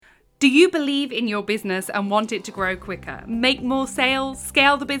Do you believe in your business and want it to grow quicker? Make more sales?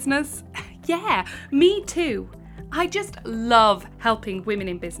 Scale the business? Yeah, me too. I just love helping women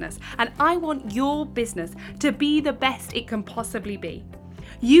in business, and I want your business to be the best it can possibly be.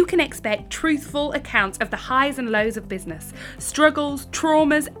 You can expect truthful accounts of the highs and lows of business, struggles,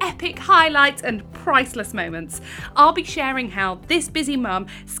 traumas, epic highlights, and priceless moments. I'll be sharing how this busy mum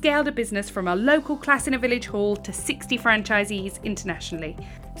scaled a business from a local class in a village hall to 60 franchisees internationally.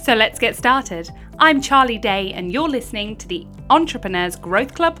 So let's get started. I'm Charlie Day, and you're listening to the Entrepreneurs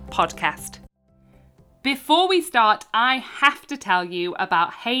Growth Club podcast. Before we start, I have to tell you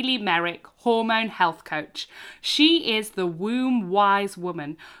about Hayley Merrick, Hormone Health Coach. She is the womb-wise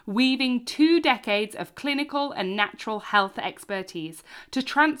woman, weaving 2 decades of clinical and natural health expertise to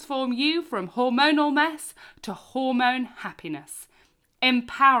transform you from hormonal mess to hormone happiness,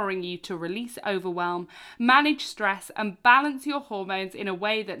 empowering you to release overwhelm, manage stress, and balance your hormones in a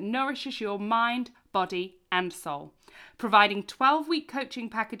way that nourishes your mind, body, and soul. Providing 12-week coaching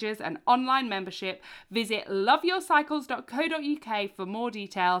packages and online membership, visit loveyourcycles.co.uk for more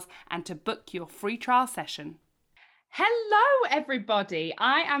details and to book your free trial session. Hello, everybody.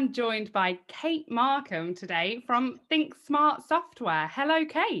 I am joined by Kate Markham today from Think Smart Software. Hello,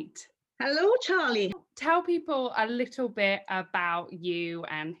 Kate. Hello, Charlie. Tell people a little bit about you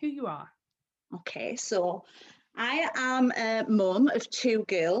and who you are. Okay, so I am a mum of 2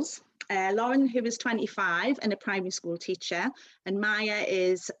 girls. Lauren, who is 25 and a primary school teacher, and Maya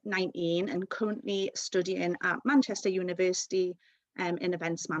is 19 and currently studying at Manchester University in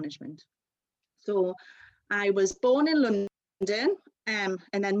events management. So I was born in London and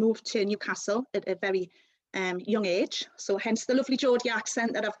then moved to Newcastle at a very young age, so hence the lovely Geordie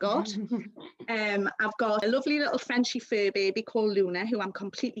accent that I've got. I've got a lovely little Frenchy fur baby called Luna, who I'm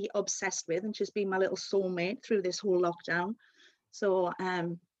completely obsessed with, and she's been my little soulmate through this whole lockdown. So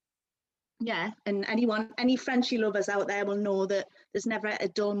yeah, and any Frenchy lovers out there will know that there's never a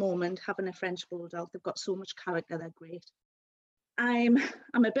dull moment having a French bulldog. They've got so much character, they're great. I'm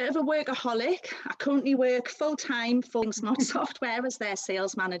a bit of a workaholic. I currently work full-time for Think Smart Software as their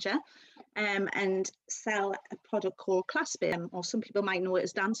sales manager, and sell a product called ClassBiz, or some people might know it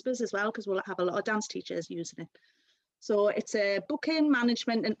as DanceBiz as well, because we'll have a lot of dance teachers using it. So it's a booking,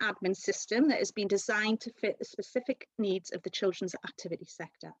 management and admin system that has been designed to fit the specific needs of the children's activity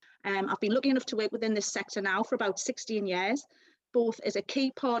sector. I've been lucky enough to work within this sector now for about 16 years, both as a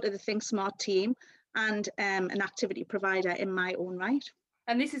key part of the Think Smart team and an activity provider in my own right.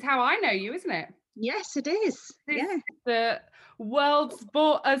 And this is how I know you, isn't it? Yes, it is. Yeah. The world's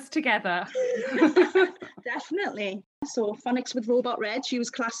brought us together. Definitely. So Phonics with Robot Red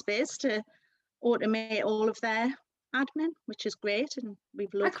use ClassBiz to automate all of their admin, which is great, and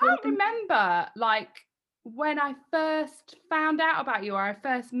we've loved I can't remember when I first found out about you or I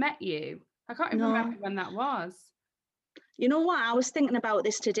first met you. I can't even remember when that was. You know what, I was thinking about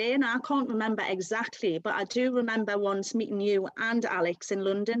this today and I can't remember exactly, but I do remember once meeting you and Alex in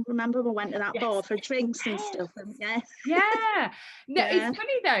London. Remember we went to that bar for drinks and stuff? And No, it's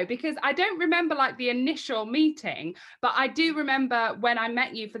funny though, because I don't remember the initial meeting, but I do remember when I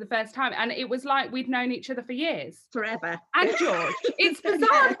met you for the first time, and it was like we'd known each other for years. Forever. And George. It's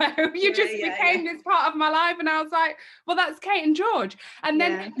bizarre though. You just became this part of my life, and I was like, well, that's Kate and George. And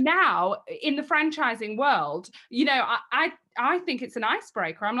then now in the franchising world, you know, I think it's an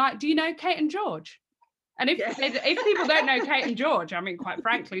icebreaker. I'm like, do you know Kate and George? And if people don't know Kate and George, I mean, quite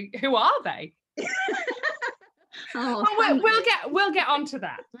frankly, who are they? We'll get onto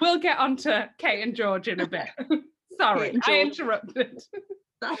that. We'll get onto Kate and George in a bit. Sorry, I interrupted.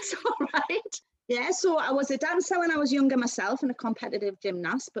 That's all right. Yeah, so I was a dancer when I was younger myself and a competitive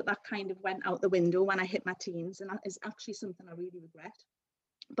gymnast, but that kind of went out the window when I hit my teens, and that is actually something I really regret.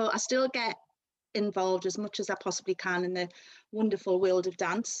 But I still get involved as much as I possibly can in the wonderful world of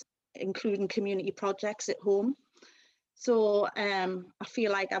dance, including community projects at home. So I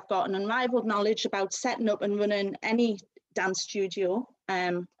feel like I've got an unrivaled knowledge about setting up and running any dance studio,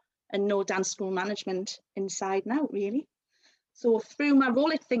 and no dance school management inside and out, really. So through my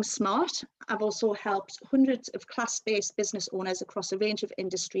role at Think Smart, I've also helped hundreds of class-based business owners across a range of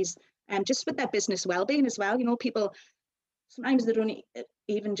industries, just with their business well-being as well. You know, people, sometimes they don't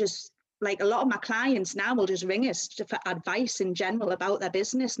even just, like a lot of my clients now will just ring us for advice in general about their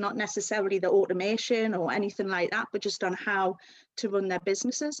business, not necessarily the automation or anything like that, but just on how to run their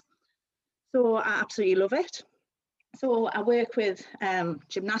businesses. So I absolutely love it. So I work with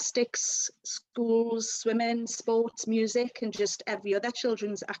gymnastics, schools, swimming, sports, music, and just every other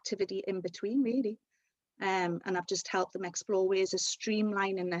children's activity in between, really. And I've just helped them explore ways of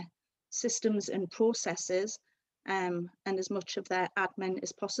streamlining their systems and processes and as much of their admin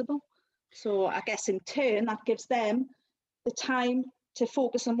as possible. So I guess in turn that gives them the time to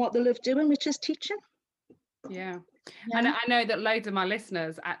focus on what they love doing, which is teaching. Yeah. Yeah. And I know that loads of my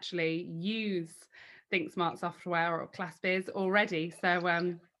listeners actually use Think Smart software or ClassBiz already. So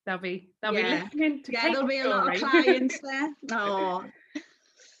they'll be listening to Kate's there'll be a lot of story. clients there. Oh,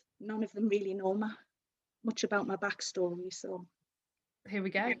 none of them really know much about my backstory. So Here we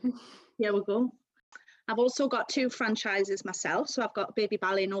go. here we go. I've also got 2 franchises myself. So I've got Baby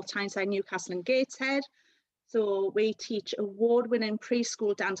Ballet North Tyneside, Newcastle and Gateshead. So we teach award-winning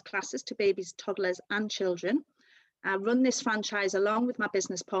preschool dance classes to babies, toddlers and children. I run this franchise along with my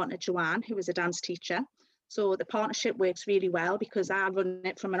business partner, Joanne, who is a dance teacher. So the partnership works really well because I run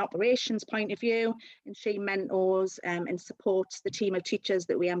it from an operations point of view, and she mentors and supports the team of teachers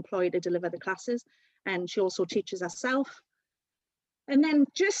that we employ to deliver the classes. And she also teaches herself. And then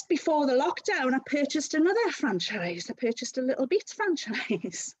just before the lockdown, I purchased another franchise. I purchased a Little Beats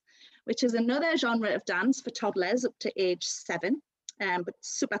franchise, which is another genre of dance for toddlers up to age 7, but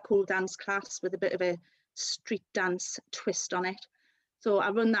super cool dance class with a bit of a street dance twist on it. So I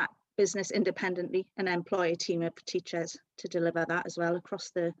run that business independently and employ a team of teachers to deliver that as well across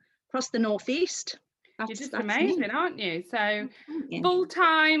the northeast. You're just amazing, aren't you? So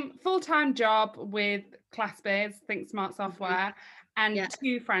full-time job with ClassBiz, Think Smart software, and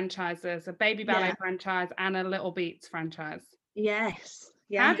 2 franchises, a Baby Ballet franchise and a Little Beats franchise. Yes.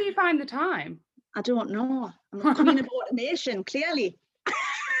 Yeah. How do you find the time? I don't know. I'm the queen of automation, clearly.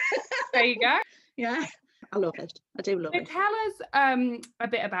 There you go. Yeah. I love it. I do love it. Tell us a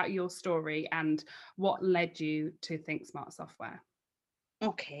bit about your story and what led you to Think Smart software.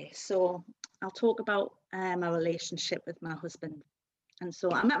 Okay, so I'll talk about my relationship with my husband. And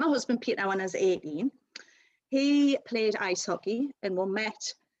so I met my husband, Peter, when I was 18. He played ice hockey and we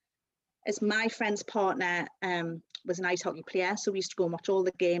met as my friend's partner was an ice hockey player. So we used to go and watch all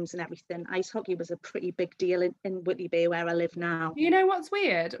the games and everything. Ice hockey was a pretty big deal in Whitley Bay, where I live now. You know what's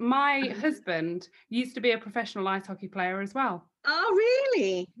weird? My husband used to be a professional ice hockey player as well. Oh,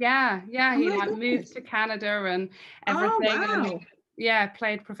 really? Yeah. He moved to Canada and everything. Oh, wow. And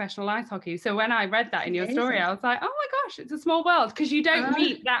played professional ice hockey. So when I read that in your story, I was like, oh my gosh, it's a small world, because you don't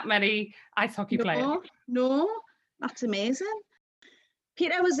meet that many ice hockey players. No, that's amazing.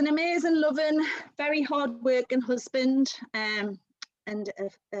 Peter was an amazing, loving, very hard-working husband, and an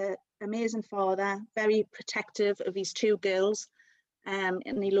amazing father, very protective of his 2 girls, and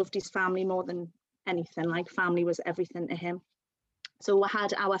he loved his family more than anything. Like, family was everything to him. So we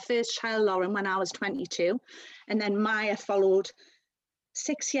had our first child, Lauren, when I was 22, and then Maya followed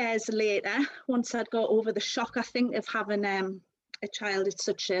 6 years later, once I'd got over the shock, I think, of having a child at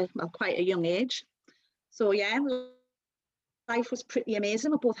such quite a young age. So yeah, life was pretty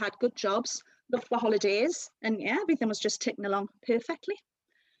amazing. We both had good jobs, loved our holidays, and everything was just ticking along perfectly.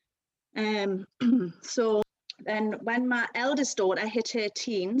 So then when my eldest daughter hit her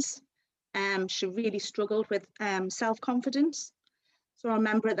teens, she really struggled with self-confidence. So I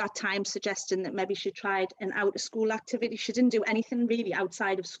remember at that time suggesting that maybe she tried an out-of-school activity. She didn't do anything really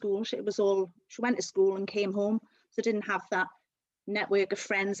outside of school. She went to school and came home, so didn't have that network of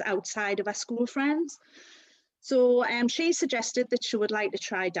friends outside of her school friends. So she suggested that she would like to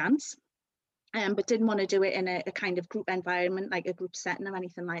try dance, but didn't want to do it in a kind of group environment, like a group setting or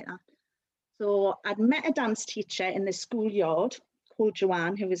anything like that. So I'd met a dance teacher in the schoolyard called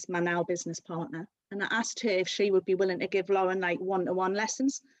Joanne, who is my now business partner. And I asked her if she would be willing to give Lauren like one-to-one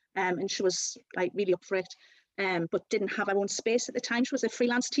lessons. And she was like really up for it, but didn't have her own space at the time. She was a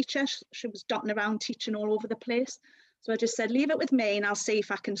freelance teacher. She was dotting around teaching all over the place. So I just said, leave it with me and I'll see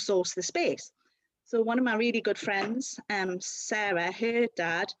if I can source the space. So one of my really good friends, Sarah, her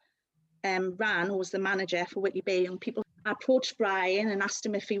dad, Ran, who was the manager for Whitley Bay Young People. I approached Brian and asked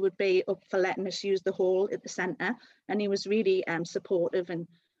him if he would be up for letting us use the hall at the centre. And he was really supportive and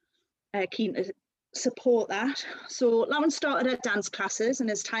keen to support that. So Lauren started her dance classes, and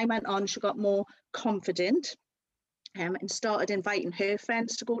as time went on, she got more confident and started inviting her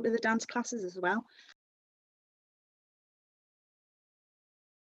friends to go to the dance classes as well.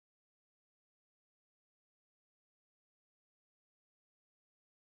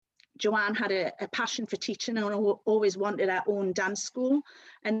 Joanne had a passion for teaching and always wanted her own dance school.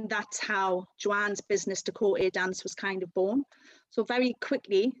 And that's how Joanne's business, Dakota Dance, was kind of born. So very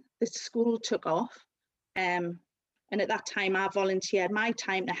quickly, the school took off. And at that time, I volunteered my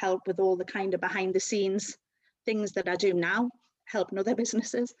time to help with all the kind of behind the scenes things that I do now, helping other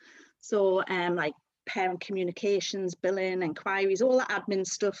businesses. So like parent communications, billing, inquiries, all the admin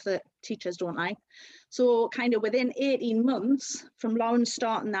stuff that teachers don't like. So kind of within 18 months from Lauren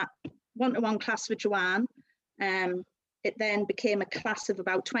starting that one-to-one class with Joanne, It then became a class of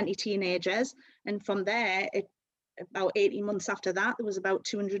about 20 teenagers. And from there, about 18 months after that, there was about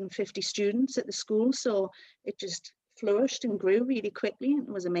 250 students at the school. So it just flourished and grew really quickly. And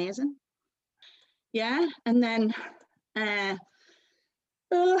it was amazing. Yeah. And then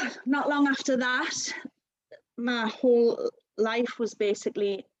not long after that, my whole life was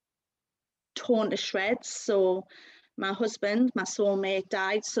basically torn to shreds. So my husband, my soulmate,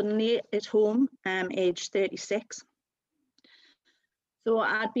 died suddenly at home, aged 36. So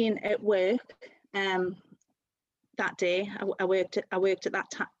I'd been at work that day. I worked at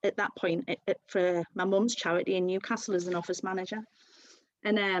that point for my mum's charity in Newcastle as an office manager,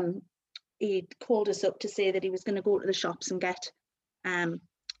 and he called us up to say that he was going to go to the shops and get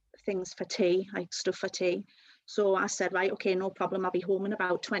things for tea, like stuff for tea. So I said, right, okay, no problem. I'll be home in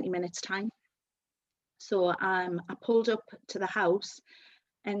about 20 minutes time. So I pulled up to the house,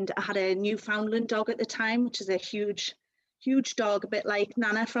 and I had a Newfoundland dog at the time, which is a huge dog, a bit like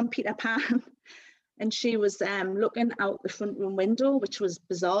Nana from Peter Pan. And she was looking out the front room window, which was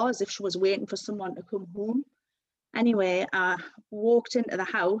bizarre, as if she was waiting for someone to come home. Anyway, I walked into the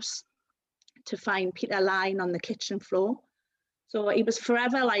house to find Peter lying on the kitchen floor. So he was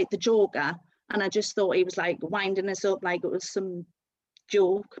forever like the Joker. And I just thought he was like winding us up like it was some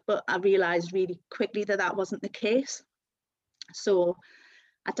joke. But I realised really quickly that that wasn't the case. So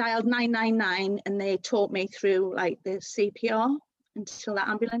I dialed 999 and they taught me through like the CPR until the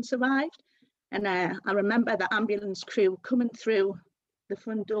ambulance arrived. And I remember the ambulance crew coming through the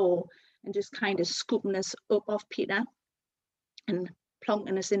front door and just kind of scooping us up off Peter and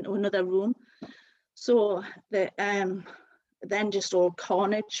plonking us into another room. So then just all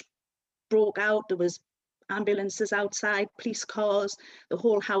carnage broke out. There was ambulances outside, police cars. The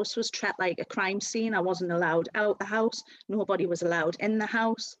whole house was treated like a crime scene. I wasn't allowed out the house. Nobody was allowed in the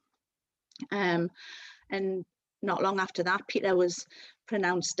house. And not long after that, Peter was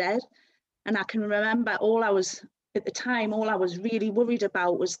pronounced dead. And I can remember at the time, all I was really worried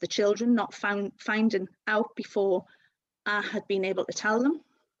about was the children not finding out before I had been able to tell them.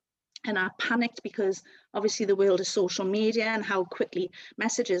 And I panicked because obviously the world of social media and how quickly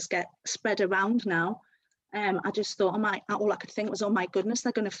messages get spread around now. I just thought, all I could think was, oh my goodness,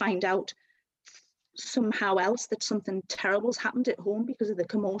 they're going to find out somehow else that something terrible's happened at home because of the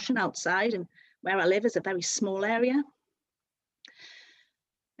commotion outside. And where I live is a very small area.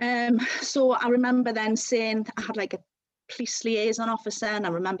 So I remember then saying, I had like a police liaison officer, and I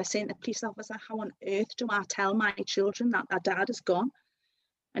remember saying to the police officer, how on earth do I tell my children that their dad is gone?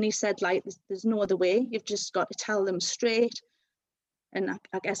 And he said, like, there's no other way. You've just got to tell them straight. And I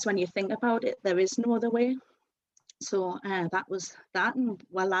guess when you think about it, there is no other way. So that was that, and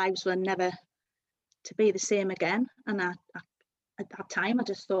our lives were never to be the same again. And at that time, I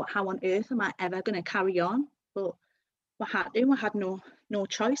just thought, how on earth am I ever going to carry on? But we had no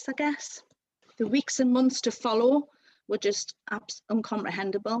choice, I guess. The weeks and months to follow were just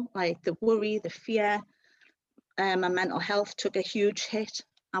uncomprehendable, like the worry, the fear. My mental health took a huge hit.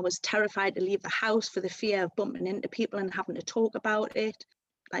 I was terrified to leave the house for the fear of bumping into people and having to talk about it,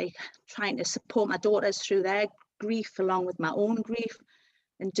 like trying to support my daughters through their grief along with my own grief,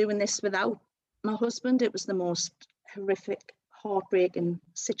 and doing this without my husband. It was the most horrific, heartbreaking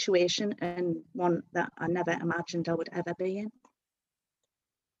situation, and one that I never imagined I would ever be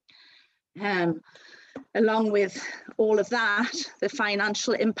in. Along with all of that, the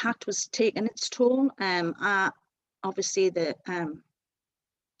financial impact was taking its toll. Obviously, the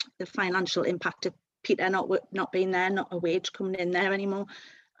financial impact of Peter not being there, not a wage coming in there anymore.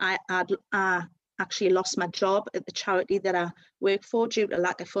 I actually lost my job at the charity that I work for due to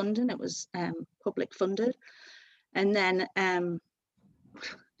lack of funding. It was public funded. And then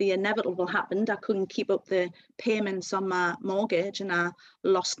the inevitable happened. I couldn't keep up the payments on my mortgage, and I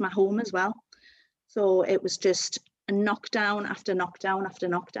lost my home as well. So it was just a knockdown after knockdown after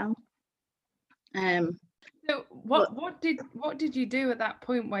knockdown. So what did you do at that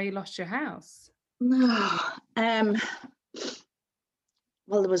point where you lost your house? Well,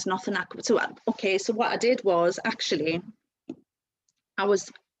 there was nothing I could. So what I did was actually, I'd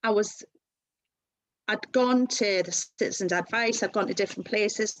gone to the Citizens Advice. I'd gone to different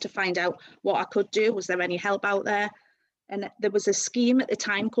places to find out what I could do. Was there any help out there? And there was a scheme at the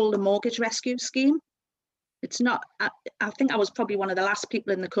time called the Mortgage Rescue Scheme. It's not. I think I was probably one of the last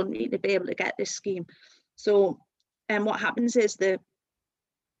people in the country to be able to get this scheme. So, what happens is a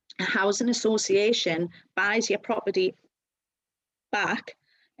housing association buys your property back,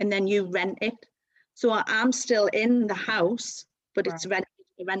 and then you rent it. So I'm still in the house, but it's a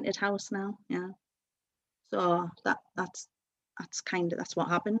rented house now. Yeah. So that's what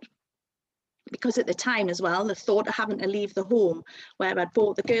happened. because at the time as well, the thought of having to leave the home where I'd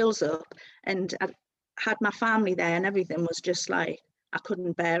brought the girls up and I'd had my family there and everything was just like, I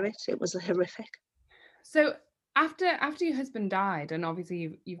couldn't bear it. It was horrific. So after your husband died, and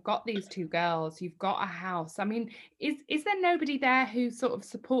obviously you've got these two girls, you've got a house. I mean, is there nobody there who sort of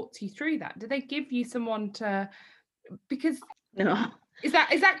supports you through that? Do they give you someone to, because No, is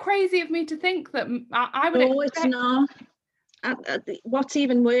that crazy of me to think that I would no, it's expect. not. What's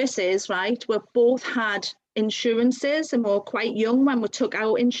even worse is, right, we both had insurances and we were quite young when we took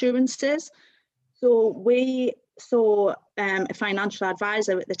out insurances. So we saw a financial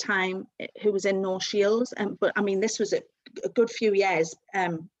advisor at the time who was in North Shields. But I mean, this was a good few years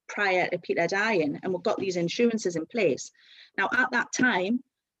prior to Peter dying, and we've got these insurances in place. Now, at that time,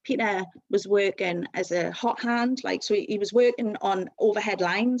 Peter was working as a hot hand, like, so he was working on overhead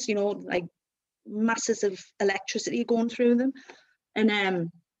lines, you know, like masses of electricity going through them. And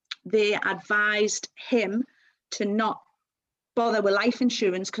they advised him to not bother with life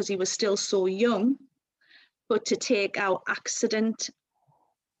insurance because he was still so young, but to take out accident,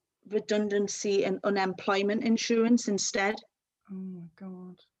 redundancy and unemployment insurance instead. Oh my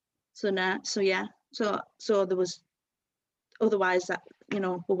God. So there was, otherwise that, you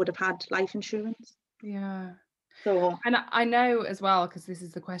know, we would have had life insurance. Yeah. So, and I know as well, because this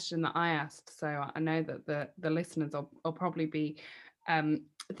is the question that I asked, so I know that the listeners will probably be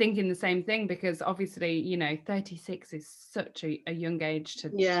thinking the same thing, because obviously, you know, 36 is such a young age to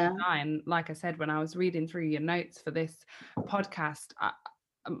die. And like I said, when I was reading through your notes for this podcast,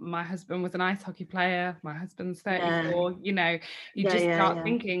 my husband was an ice hockey player, my husband's 34, you know, you just start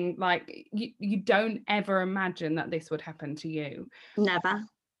thinking, like, you don't ever imagine that this would happen to you. Never.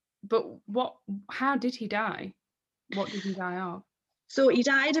 But how did he die? What did he die of? So he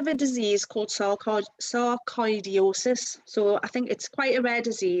died of a disease called sarcoidosis. So I think it's quite a rare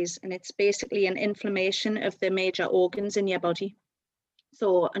disease, and it's basically an inflammation of the major organs in your body.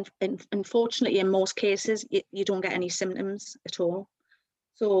 So unfortunately, in most cases, you don't get any symptoms at all.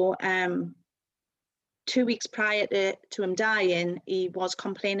 So 2 weeks prior to him dying, he was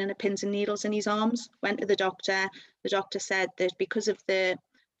complaining of pins and needles in his arms. Went to the doctor. The doctor said that because of the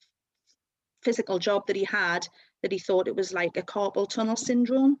physical job that he had, that he thought it was like a carpal tunnel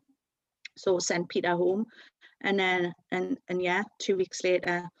syndrome. So sent Peter home, and then and 2 weeks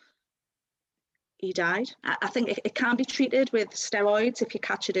later he died. I think it can be treated with steroids if you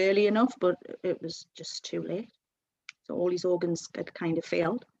catch it early enough, but it was just too late. So all his organs had kind of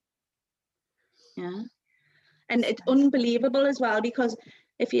failed. Yeah, and it's unbelievable as well, because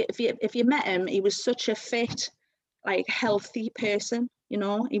if you met him, he was such a fit, like healthy person. You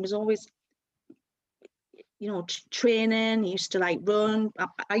know, he was always, you know, training. He used to like run,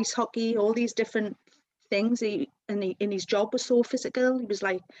 ice hockey, all these different things. In his job was so physical. He was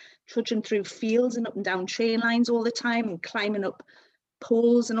like trudging through fields and up and down train lines all the time and climbing up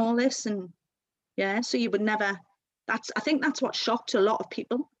poles and all this. And yeah, so you would never. I think that's what shocked a lot of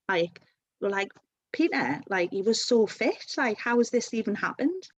people. Like, were like, Peter, like, he was so fit. Like, how has this even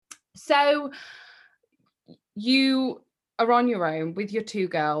happened? So you are on your own with your two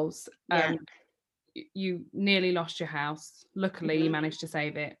girls. Yeah. You nearly lost your house. Luckily, you managed to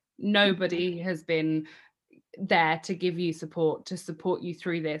save it. Nobody has been there to give you support, to support you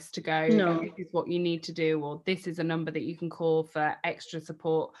through this, to go, No. this is what you need to do, or this is a number that you can call for extra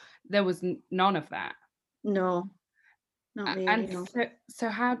support. There was none of that. No, not really. And no. so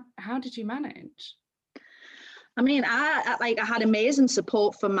how did you manage? I mean, I had amazing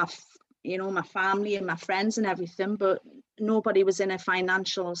support from my family and my friends and everything, but nobody was in a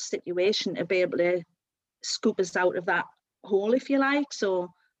financial situation to be able to scoop us out of that hole, if you like.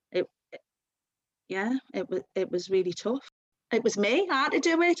 So it was really tough. It was me. I had to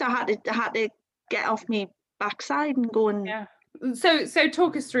do it. I had to get off my backside and go and. Yeah. So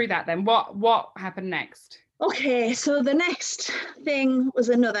talk us through that then. What happened next? Okay, so the next thing was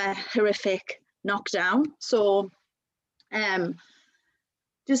another horrific knockdown. So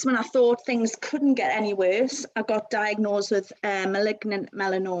just when I thought things couldn't get any worse, I got diagnosed with malignant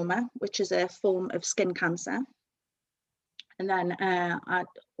melanoma, which is a form of skin cancer. And then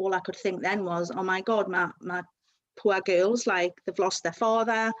all I could think then was, oh my God, my poor girls, like, they've lost their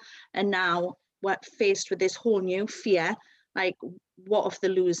father, and now we're faced with this whole new fear, like, what if they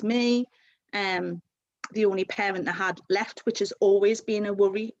lose me? The only parent I had left, which has always been a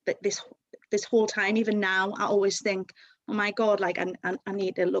worry, that this whole time, even now, I always think, oh my God, like, I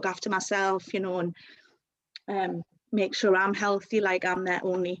need to look after myself, you know, and make sure I'm healthy, like I'm their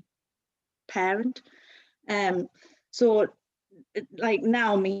only parent. So like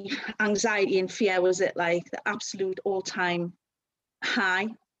now, my anxiety and fear was at like the absolute all-time high,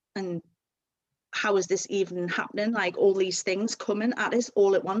 and how is this even happening? Like all these things coming at us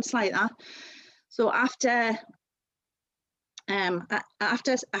all at once like that. So after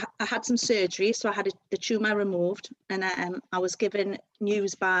I had some surgery, so I had the tumour removed, and I was given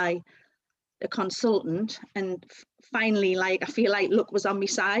news by a consultant, and finally, like, I feel like luck was on my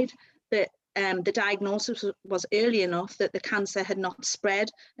side, that the diagnosis was early enough that the cancer had not spread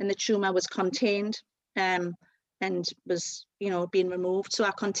and the tumour was contained, and was, being removed. So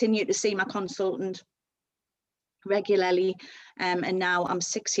I continued to see my consultant regularly, and now I'm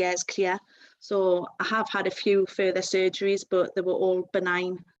 6 years clear. So I have had a few further surgeries, but they were all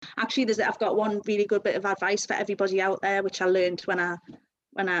benign. Actually, I've got one really good bit of advice for everybody out there, which I learned when I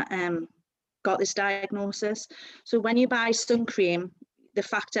got this diagnosis. So when you buy sun cream, the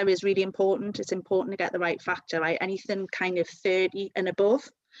factor is really important. It's important to get the right factor, right? Anything kind of 30 and above.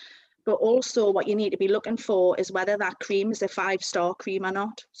 But also what you need to be looking for is whether that cream is a 5-star cream or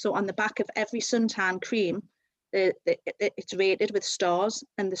not. So on the back of every suntan cream, it's rated with stars,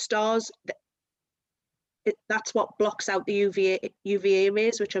 and the stars, that's what blocks out the UVA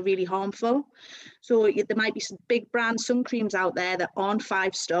rays, which are really harmful. So there might be some big brand sun creams out there that aren't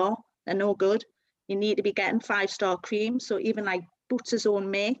 5-star. They're no good. You need to be getting 5-star cream. So even like Boots'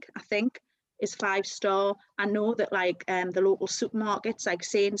 own make, I think, is 5-star. I know that like the local supermarkets like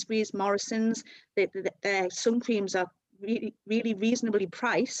Sainsbury's, Morrison's, their sun creams are really, really reasonably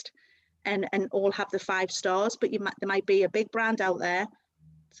priced, and all have the 5 stars. But there might be a big brand out there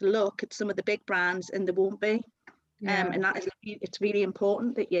to look at some of the big brands and there won't be. And it's really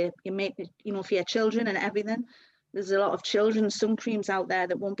important that you make it, for your children and everything. There's a lot of children's sun creams out there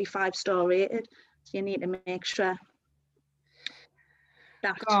that won't be 5-star rated, so you need to make sure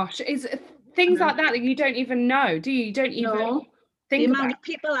that. Gosh, is things like that you don't even know, do you? You don't even think the amount of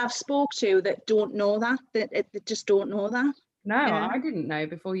people I've spoke to that don't know that just don't know that. No, I didn't know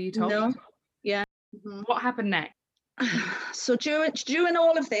before you told me. Yeah. What happened next? So during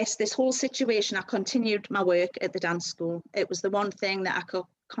all of this whole situation, I continued my work at the dance school. It was the one thing that I could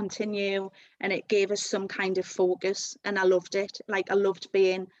continue, and it gave us some kind of focus, and I loved it. Like, I loved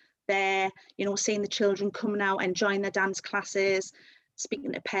being there, seeing the children coming out, enjoying their dance classes,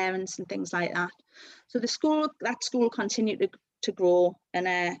 speaking to parents and things like that. So that school continued to grow,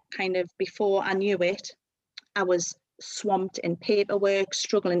 and kind of before I knew it, I was swamped in paperwork,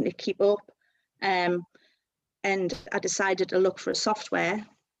 struggling to keep up. And I decided to look for a software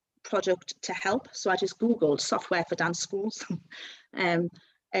product to help. So I just Googled software for dance schools, and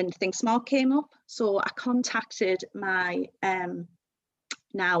Think Smart came up. So I contacted my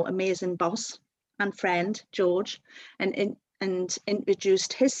now amazing boss and friend, George, and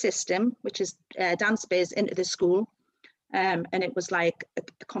introduced his system, which is DanceBiz, into the school. And it was like a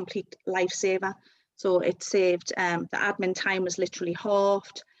complete lifesaver. So it saved, the admin time was literally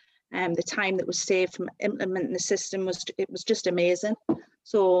halved. The time that was saved from implementing the system was just amazing.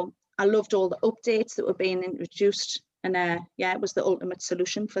 So I loved all the updates that were being introduced, and it was the ultimate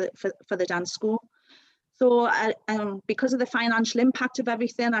solution for the dance school. So because of the financial impact of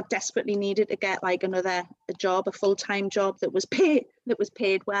everything, I desperately needed to get like a full-time job that was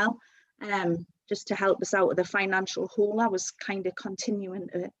paid well, just to help us out with the financial hole I was kind of continuing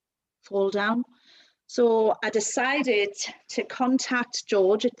to fall down. So I decided to contact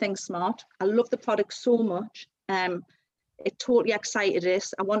George at Think Smart. I love the product so much. It totally excited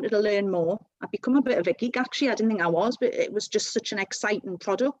us. I wanted to learn more. I've become a bit of a geek, actually. I didn't think I was, but it was just such an exciting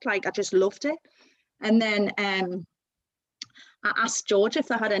product. Like, I just loved it. And then I asked George if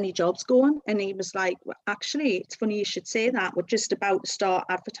they had any jobs going, and he was like, well, actually, it's funny you should say that. We're just about to start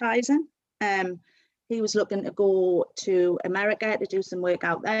advertising. He was looking to go to America to do some work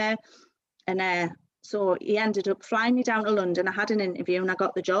out there. And so he ended up flying me down to London. I had an interview and I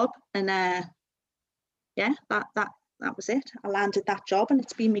got the job. And that was it. I landed that job, and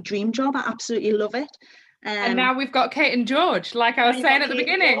it's been my dream job. I absolutely love it. And now we've got Kate and George, like I was saying at the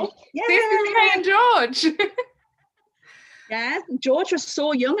beginning. Yeah. This is Kate and George. Yeah, George was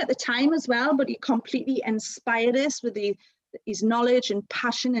so young at the time as well, but he completely inspired us with his knowledge and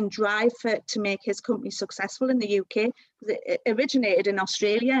passion and drive to make his company successful in the UK. It originated in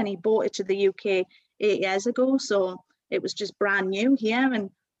Australia, and he brought it to the UK 8 years ago. So it was just brand new here,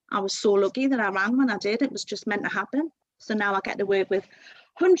 and I was so lucky that I rang when I did. It was just meant to happen. So now I get to work with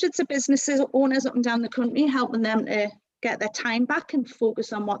hundreds of businesses owners up and down the country, helping them to get their time back and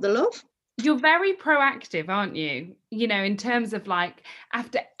focus on what they love. You're very proactive, aren't you? In terms of like,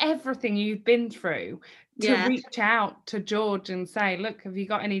 after everything you've been through, to reach out to George and say, look, have you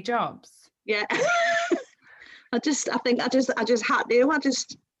got any jobs? Yeah. I think I just had to.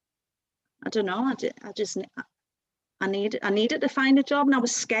 I don't know. I needed to find a job, and I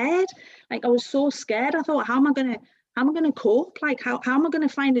was scared. Like, I was so scared. I thought, how am I gonna cope? Like, how am I gonna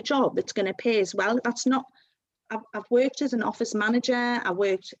find a job that's gonna pay as well? That's not. I've worked as an office manager. I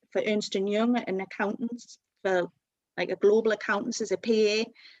worked for Ernst and Young and accountants, for like a global accountants as a PA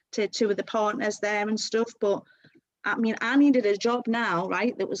to two of the partners there and stuff. But I mean, I needed a job now,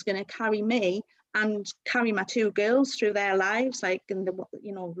 right, that was going to carry me and carry my two girls through their lives. Like, and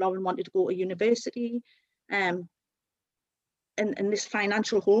Lauren wanted to go to university, and this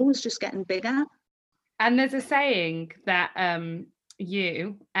financial hole was just getting bigger. And there's a saying that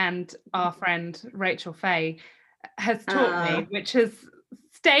you and our friend Rachel Fay has taught me, which has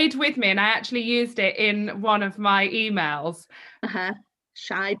stayed with me, and I actually used it in one of my emails.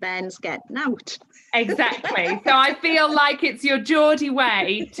 Shy Ben's getting out. Exactly. So I feel like it's your Geordie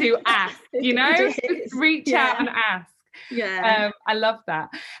way to ask, just reach out and ask. Yeah. I love that.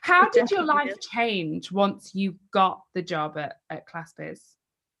 How did your life change once you got the job at ClassBiz?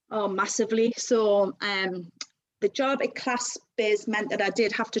 Oh, massively. So the job at ClassBiz meant that I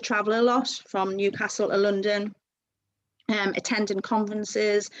did have to travel a lot from Newcastle to London, attending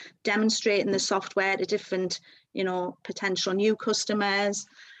conferences, demonstrating the software to different, potential new customers.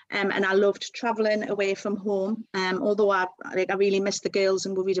 And I loved traveling away from home. Although I really missed the girls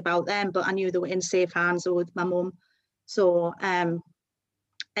and worried about them, but I knew they were in safe hands with my mum. So,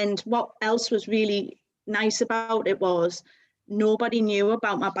 and what else was really nice about it was nobody knew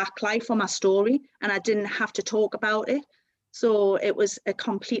about my back life or my story, and I didn't have to talk about it. So it was a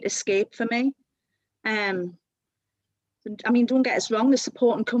complete escape for me. I mean, don't get us wrong, the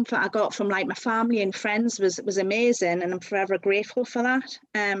support and comfort I got from like my family and friends was amazing, and I'm forever grateful for that.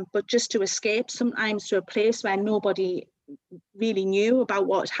 But just to escape sometimes to a place where nobody really knew about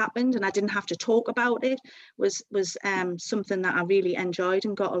what had happened and I didn't have to talk about it was something that I really enjoyed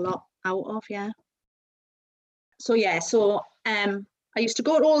and got a lot out of. So I used to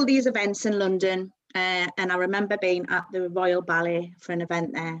go to all these events in London, and I remember being at the Royal Ballet for an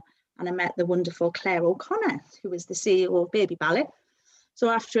event there, and I met the wonderful Claire O'Connor, who was the CEO of Baby Ballet. So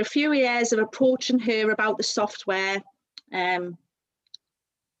after a few years of approaching her about the software, I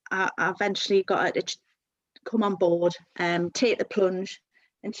eventually got her to come on board, take the plunge,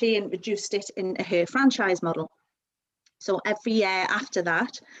 and she introduced it into her franchise model. So every year after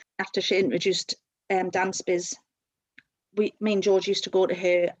that, after she introduced DanceBiz, me and George used to go to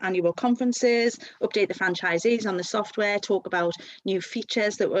her annual conferences, update the franchisees on the software, talk about new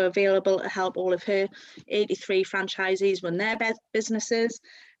features that were available to help all of her 83 franchisees run their businesses.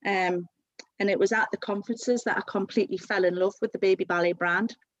 And it was at the conferences that I completely fell in love with the Baby Ballet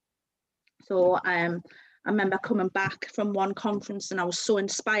brand. So I remember coming back from one conference and I was so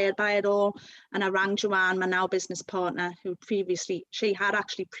inspired by it all. And I rang Joanne, my now business partner, who she had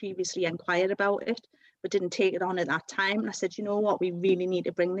actually previously inquired about it, but didn't take it on at that time. And I said, you know what, we really need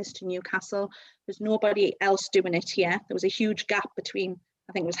to bring this to Newcastle. There's nobody else doing it here. There was a huge gap between,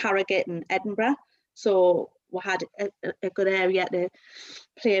 I think it was Harrogate and Edinburgh. So we had a good area to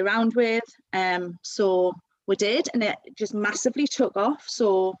play around with. So we did, and it just massively took off.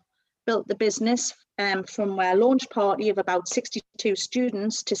 So built the business from a launch party of about 62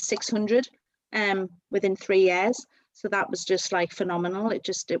 students to 600 within 3 years. So that was just like phenomenal. It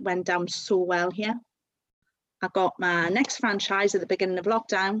went down so well here. I got my next franchise at the beginning of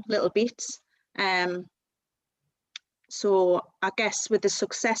lockdown, Little Beats. So I guess with the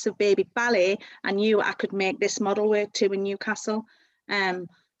success of Baby Ballet, I knew I could make this model work too in Newcastle. So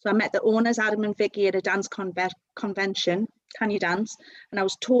I met the owners, Adam and Vicky, at a dance convention, Can You Dance? And I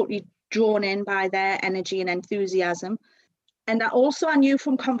was totally drawn in by their energy and enthusiasm. And I knew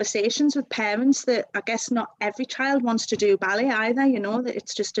from conversations with parents that I guess not every child wants to do ballet either, that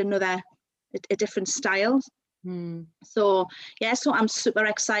it's just a different style. So I'm super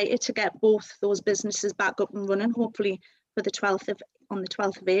excited to get both those businesses back up and running, hopefully on the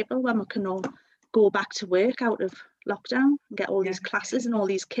 12th of April, when we can all go back to work out of lockdown and get all these classes and all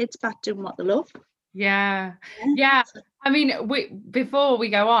these kids back doing what they love. Yeah. I mean, before we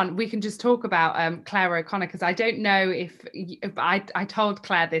go on, we can just talk about Claire O'Connor, because I don't know if I told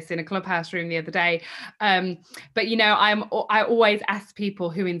Claire this in a clubhouse room the other day, but I always ask people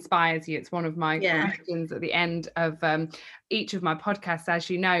who inspires you. It's one of my questions at the end of each of my podcasts, as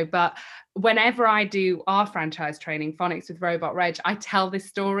you know, but whenever I do our franchise training, Phonics with Robot Reg, I tell this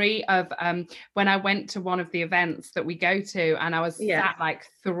story of when I went to one of the events that we go to, and I was sat like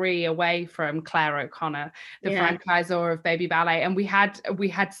 3 away from Claire O'Connor, the franchisor of Baby Ballet, and we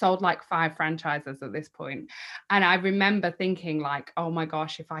had sold like 5 franchises at this point. And I remember thinking like, oh my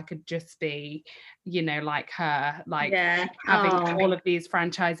gosh, if I could just be, you know, like her, like having all of these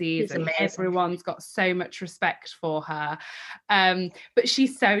franchisees, and everyone's got so much respect for her. But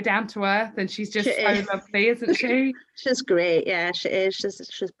she's so down to earth, and she's just so lovely, isn't she? She's great. Yeah, she is.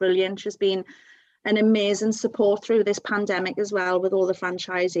 She's brilliant. She's been an amazing support through this pandemic as well, with all the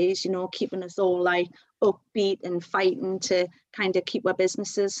franchisees, you know, keeping us all like upbeat and fighting to kind of keep our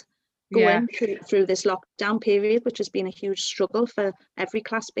businesses going through this lockdown period, which has been a huge struggle for every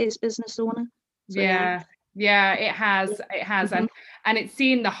class-based business owner. So, it has. And it's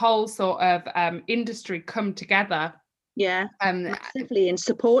seen the whole sort of industry come together. Massively, and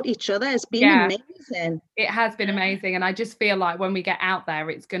support each other. It's been amazing. It has been amazing, and I just feel like when we get out there,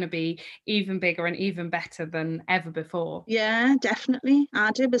 it's going to be even bigger and even better than ever before. Yeah, definitely.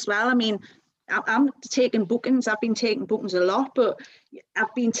 I do as well. I mean, I'm taking bookings. I've been taking bookings a lot, but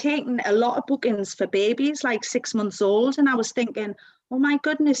I've been taking a lot of bookings for babies like 6 months old, and I was thinking, oh my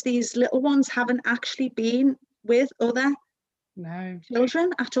goodness, these little ones haven't actually been with other children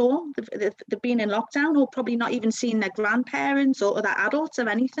at all. They've been in lockdown, or probably not even seen their grandparents or other adults or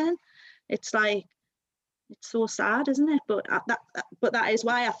anything. It's like, it's so sad, isn't it? But that is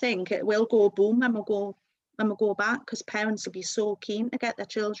why I think it will go boom when we go back, because parents will be so keen to get their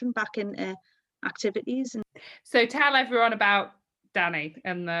children back into activities. And so tell everyone about Danny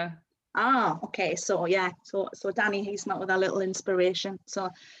and the okay, so Danny, he's not with our little inspiration. So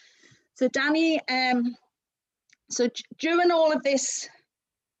Danny, so during all of this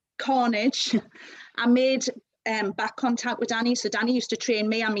carnage, I made back contact with Danny. So Danny used to train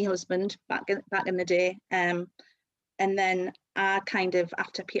me and my husband back in the day, and then I kind of,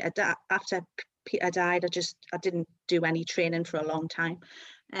 after Peter died, I didn't do any training for a long time,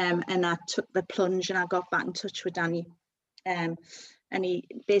 and I took the plunge and I got back in touch with Danny, and he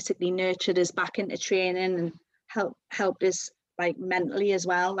basically nurtured us back into training and helped us like mentally as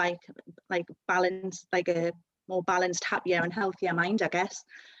well, like balance, like a more balanced, happier and healthier mind, I guess.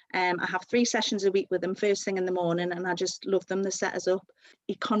 I have 3 sessions a week with him first thing in the morning, and I just love them. They set us up.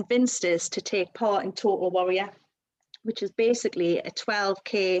 He convinced us to take part in Total Warrior, which is basically a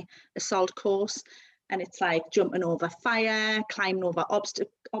 12k assault course, and it's like jumping over fire, climbing over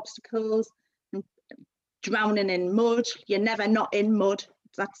obstacles, and drowning in mud. You're never not in mud.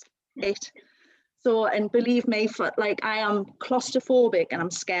 That's it. So, and believe me, I am claustrophobic and I'm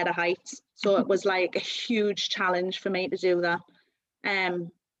scared of heights. So it was like a huge challenge for me to do that.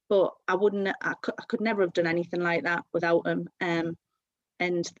 But I could never have done anything like that without him. And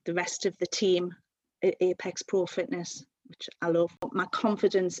the rest of the team at Apex Pro Fitness, which I love. My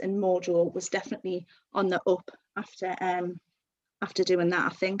confidence and mojo was definitely on the up after doing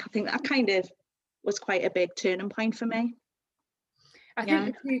that. I think that kind of was quite a big turning point for me. I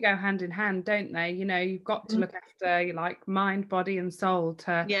think the two go hand in hand, don't they? You know, you've got to look after your like mind, body, and soul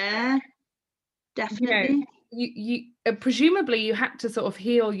to. Definitely. You presumably you had to sort of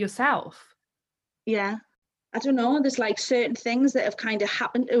heal yourself. Yeah, I don't know. There's like certain things that have kind of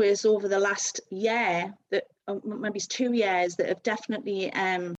happened to us over the last year, that maybe it's 2 years, that have definitely.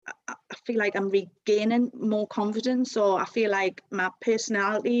 I feel like I'm regaining more confidence, or I feel like my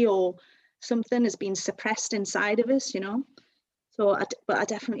personality or something has been suppressed inside of us, you know. So, but I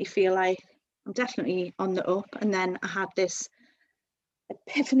definitely feel like I'm definitely on the up. And then I had this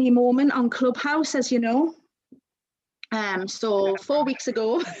epiphany moment on Clubhouse, as you know. So 4 weeks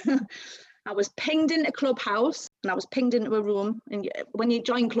ago, I was pinged into Clubhouse, and I was pinged into a room. And when you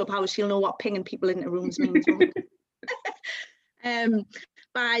join Clubhouse, you'll know what pinging people into rooms means.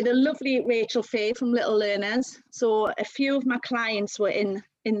 By the lovely Rachel Fay from Little Learners. So a few of my clients were in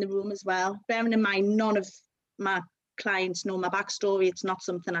the room as well. Bearing in mind, none of my clients know my backstory. It's not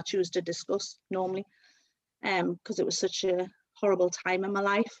something I choose to discuss normally, because it was such a horrible time in my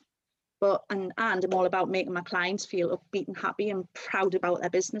life. But and I'm all about making my clients feel upbeat and happy and proud about their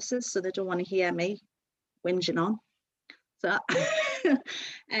businesses, so they don't want to hear me whinging on. So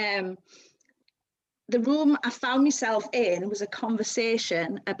the room I found myself in was a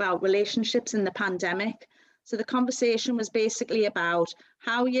conversation about relationships in the pandemic. So the conversation was basically about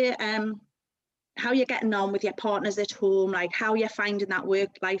how you're getting on with your partners at home, like how you're finding that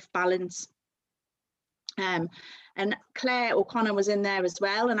work-life balance. And Claire O'Connor was in there as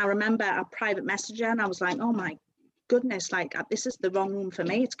well. And I remember a private messenger, and I was like, oh my goodness, like this is the wrong room for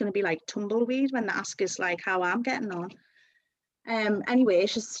me. It's going to be like tumbleweed when they ask us like how I'm getting on. Anyway,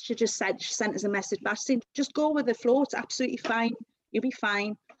 she just said, she sent us a message back saying, just go with the flow, it's absolutely fine, you'll be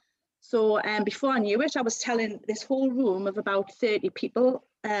fine. So before I knew it, I was telling this whole room of about 30 people,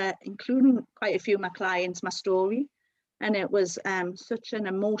 including quite a few of my clients, my story. And it was such an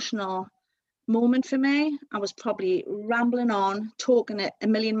emotional moment for me. I was probably rambling on, talking at a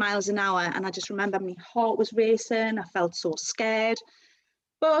million miles an hour. And I just remember my heart was racing. I felt so scared,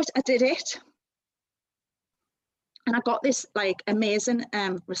 but I did it. And I got this like amazing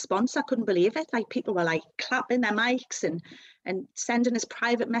response. I couldn't believe it. Like people were like clapping their mics and sending us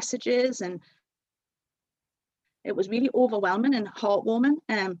private messages, and it was really overwhelming and heartwarming.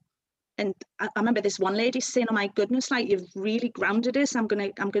 And I remember this one lady saying, "Oh my goodness, like you've really grounded us. I'm gonna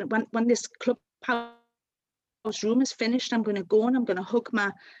when this clubhouse room is finished, I'm gonna go and I'm gonna hug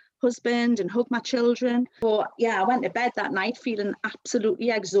my husband and hug my children." But yeah, I went to bed that night feeling absolutely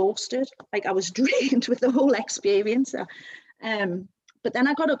exhausted. Like I was drained with the whole experience. But then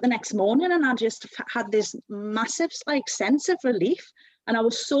I got up the next morning and I just had this massive like sense of relief. And I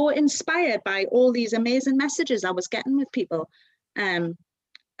was so inspired by all these amazing messages I was getting with people. And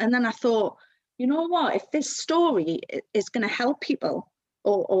then I thought, you know what, if this story is going to help people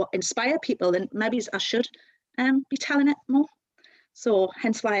or inspire people, then maybe I should be telling it more. So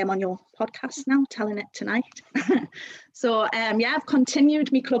hence why I'm on your podcast now, telling it tonight. So yeah, I've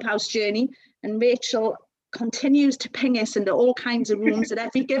continued my clubhouse journey, and Rachel continues to ping us into all kinds of rooms at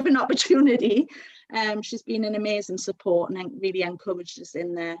every given opportunity. She's been an amazing support and really encouraged us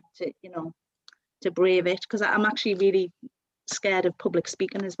in there to, you know, to brave it, because I'm actually really scared of public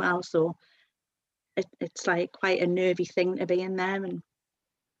speaking as well. So it's like quite a nervy thing to be in there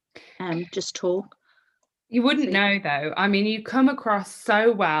and just talk. You wouldn't know though. I mean, you come across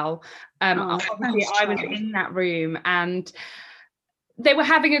so well. Obviously, Thanks, I was in that room and they were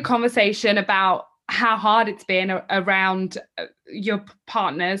having a conversation about how hard it's been around your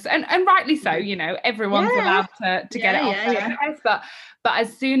partners, and rightly so. You know, everyone's allowed to get it off their chest. But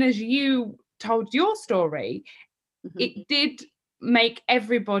as soon as you told your story, it did make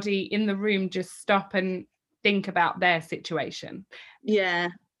everybody in the room just stop and think about their situation. Yeah.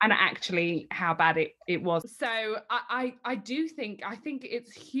 And actually how bad it was. So I do think, I think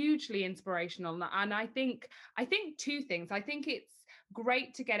it's hugely inspirational. And I think two things. I think it's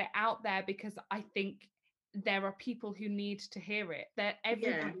great to get it out there because I think there are people who need to hear it, that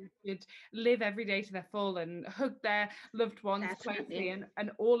everybody should live every day to their full and hug their loved ones closely and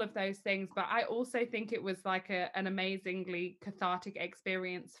all of those things. But I also think it was like an amazingly cathartic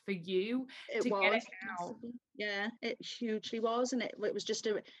experience for you to get it out. Yeah, it hugely was. And it was just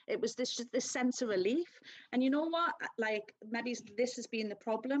this sense of relief. And you know what, like maybe this has been the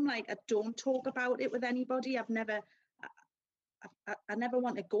problem, like I don't talk about it with anybody. I never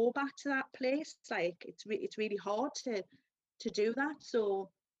want to go back to that place. Like it's really hard to do that.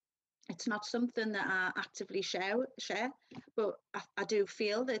 So it's not something that I actively share. But I do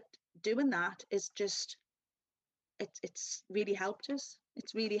feel that doing that is just it's really helped us.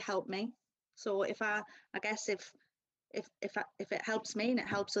 It's really helped me. So if I guess if it helps me and it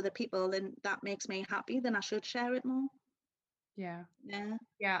helps other people, then that makes me happy. Then I should share it more. Yeah.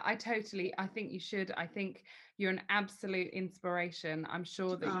 I think you should. I think you're an absolute inspiration. I'm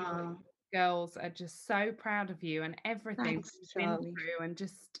sure that your girls are just so proud of you and everything you've been through, and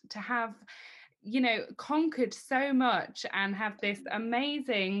just to have, you know, conquered so much and have this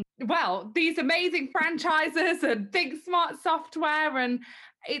amazing, these amazing franchises and Think Smart software, and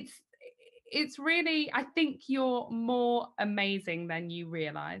it's really, I think you're more amazing than you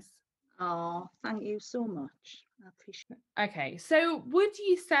realize. Oh, thank you so much. I appreciate it. Okay, so would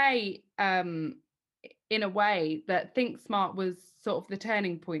you say, in a way, that Think Smart was sort of the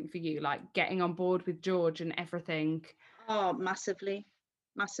turning point for you, like getting on board with George and everything? Oh, massively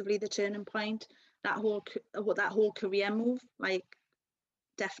the turning point. That whole career move, like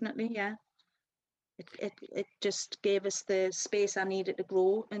definitely, yeah. It just gave us the space I needed to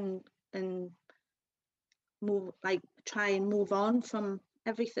grow and move, like try and move on from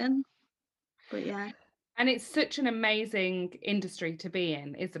everything. But yeah. And it's such an amazing industry to be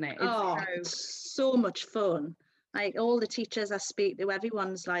in, isn't it? It's so much fun. Like all the teachers I speak to,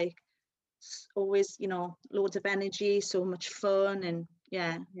 everyone's like always, you know, loads of energy, so much fun, and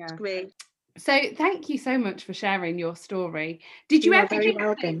it's great. So thank you so much for sharing your story. Did you ever think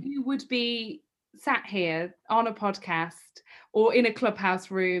that you would be sat here on a podcast or in a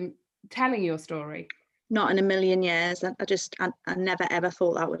clubhouse room telling your story? Not in a million years. I never ever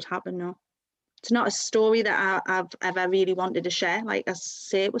thought that would happen. No, it's not a story that I've ever really wanted to share. Like I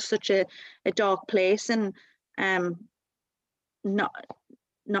say, it was such a dark place, and not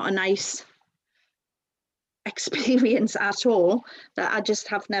a nice experience at all, that I just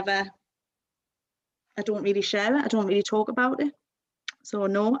have never, I don't really share it. I don't really talk about it. So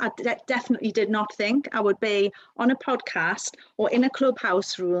no, I definitely did not think I would be on a podcast or in a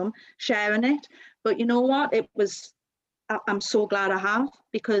clubhouse room sharing it. But you know what? I'm so glad I have,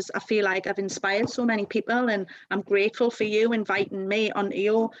 because I feel like I've inspired so many people, and I'm grateful for you inviting me onto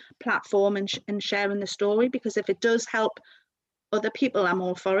your platform and sharing the story, because if it does help other people, I'm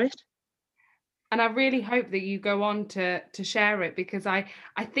all for it. And I really hope that you go on to share it, because I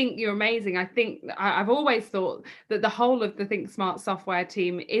think you're amazing. I think I've always thought that the whole of the Think Smart software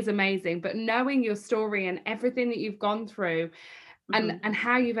team is amazing, but knowing your story and everything that you've gone through and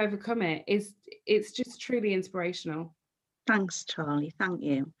how you've overcome it it's just truly inspirational. Thanks, Charlie. Thank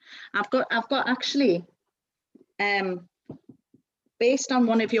you. I've got actually, based on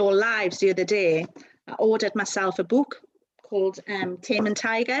one of your lives the other day, I ordered myself a book called Taming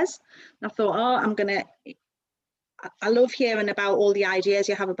Tigers. And I thought, I love hearing about all the ideas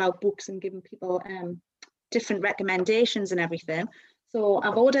you have about books and giving people different recommendations and everything. So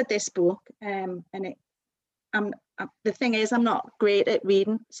I've ordered this book, and the thing is, I'm not great at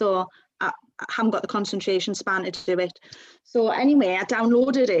reading, so I haven't got the concentration span to do it. So anyway, I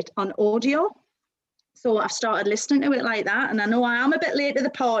downloaded it on audio. So I've started listening to it like that. And I know I am a bit late to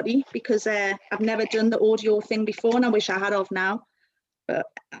the party, because I've never done the audio thing before, and I wish I had of now. But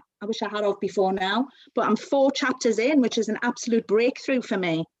I wish I had of before now. But I'm 4 chapters in, which is an absolute breakthrough for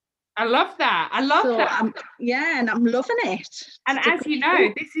me. I love that. I love that. And I'm loving it. And as you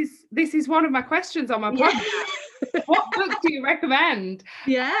know, this is one of my questions on my podcast. What book do you recommend?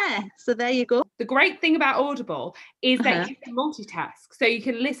 Yeah, so there you go. The great thing about Audible is that you can multitask. So you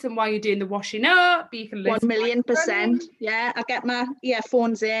can listen while you're doing the washing up, you can listen 1,000,000%. Yeah, I get my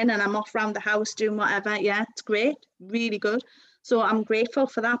earphones in and I'm off around the house doing whatever. Yeah, it's great. Really good. So I'm grateful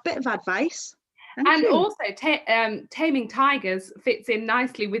for that bit of advice. Thank you. Also, Taming Tigers fits in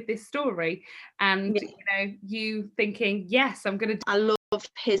nicely with this story. And, you know, you thinking, yes, I'm going to... I love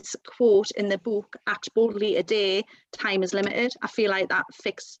his quote in the book, act boldly today, time is limited. I feel like that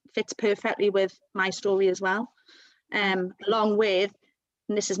fits perfectly with my story as well. Along with,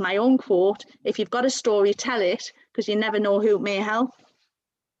 and this is my own quote, if you've got a story, tell it, because you never know who it may help.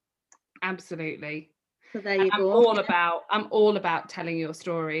 Absolutely. So there you go. I'm all about telling your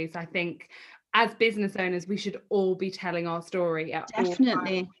stories. I think as business owners, we should all be telling our story at Definitely. all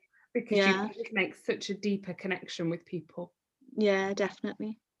times, because you can just make such a deeper connection with people. Yeah,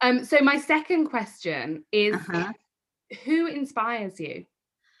 definitely. So my second question is, who inspires you?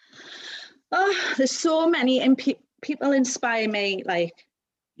 Oh, there's so many, and people inspire me like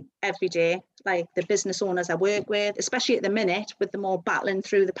every day, like the business owners I work with, especially at the minute with them all battling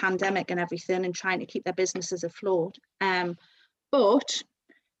through the pandemic and everything and trying to keep their businesses afloat. But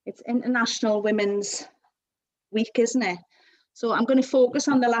it's International Women's Week, isn't it? So I'm going to focus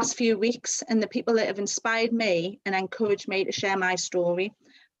on the last few weeks and the people that have inspired me and encouraged me to share my story,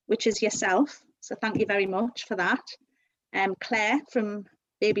 which is yourself. So thank you very much for that. Claire from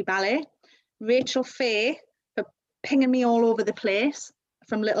Baby Ballet, Rachel Faye for pinging me all over the place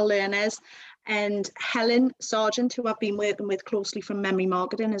from Little Learners, and Helen Sargent, who I've been working with closely from Memory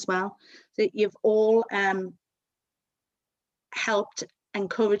Marketing as well. So you've all helped,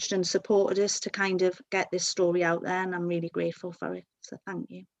 encouraged and supported us to kind of get this story out there, and I'm really grateful for it. So thank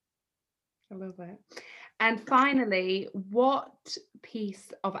you. I love it. And finally, what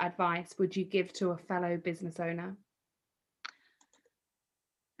piece of advice would you give to a fellow business owner?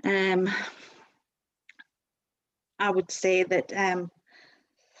 I would say that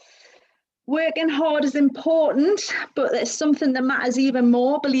working hard is important, but there's something that matters even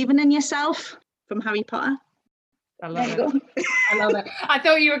more, believing in yourself, from Harry Potter. I love it. I love it. I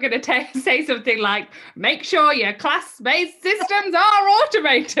thought you were going to say something like, make sure your class-based systems are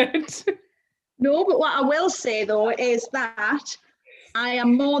automated. No, but what I will say, though, is that I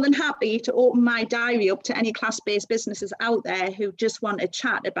am more than happy to open my diary up to any class-based businesses out there who just want to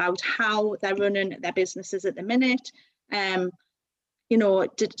chat about how they're running their businesses at the minute. You know,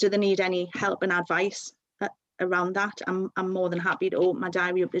 do they need any help and advice around that? I'm more than happy to open my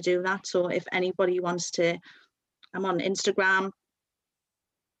diary up to do that. So if anybody wants to, I'm on Instagram,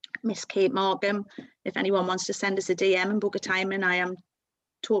 Miss Kate Markham. If anyone wants to send us a DM and book a time in, I am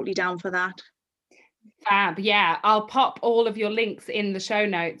totally down for that. Fab, yeah, I'll pop all of your links in the show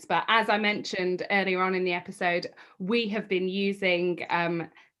notes. But as I mentioned earlier on in the episode, we have been using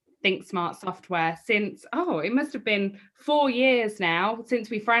Think Smart software since, it must have been 4 years now since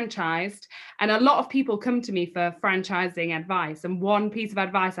we franchised. And a lot of people come to me for franchising advice. And one piece of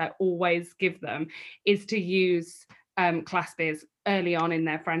advice I always give them is to use ClassBiz early on in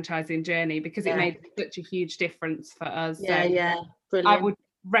their franchising journey, because it Yeah. made such a huge difference for us. Yeah, So yeah. I Brilliant. would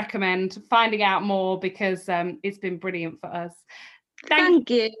recommend finding out more, because it's been brilliant for us. Thank Thank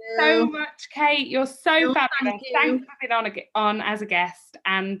you. so much, Kate. You're so No, thank fabulous. Thanks you. for being on as a guest,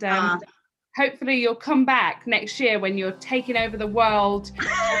 and Ah. hopefully you'll come back next year when you're taking over the world,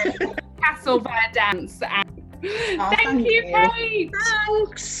 Castle via dance. Oh, Thank you, Kate.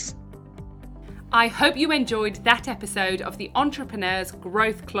 Thanks. I hope you enjoyed that episode of the Entrepreneurs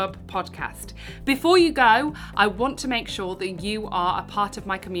Growth Club podcast. Before you go, I want to make sure that you are a part of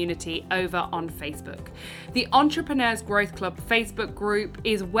my community over on Facebook. The Entrepreneurs Growth Club Facebook group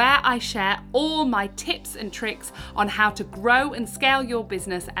is where I share all my tips and tricks on how to grow and scale your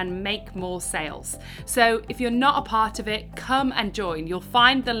business and make more sales. So if you're not a part of it, come and join. You'll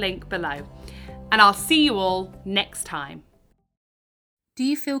find the link below. And I'll see you all next time. Do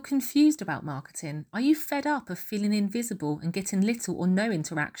you feel confused about marketing? Are you fed up of feeling invisible and getting little or no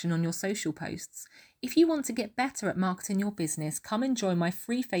interaction on your social posts? If you want to get better at marketing your business, come and join my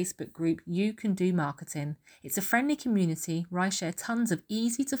free Facebook group, You Can Do Marketing. It's a friendly community where I share tons of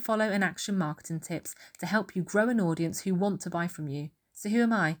easy to follow and action marketing tips to help you grow an audience who want to buy from you. So who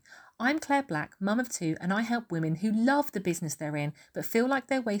am I? I'm Claire Black, mum of two, and I help women who love the business they're in but feel like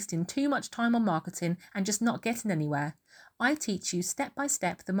they're wasting too much time on marketing and just not getting anywhere. I teach you step by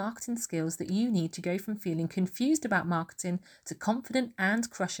step the marketing skills that you need to go from feeling confused about marketing to confident and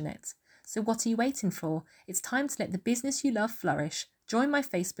crushing it. So what are you waiting for? It's time to let the business you love flourish. Join my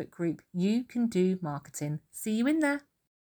Facebook group, You Can Do Marketing. See you in there.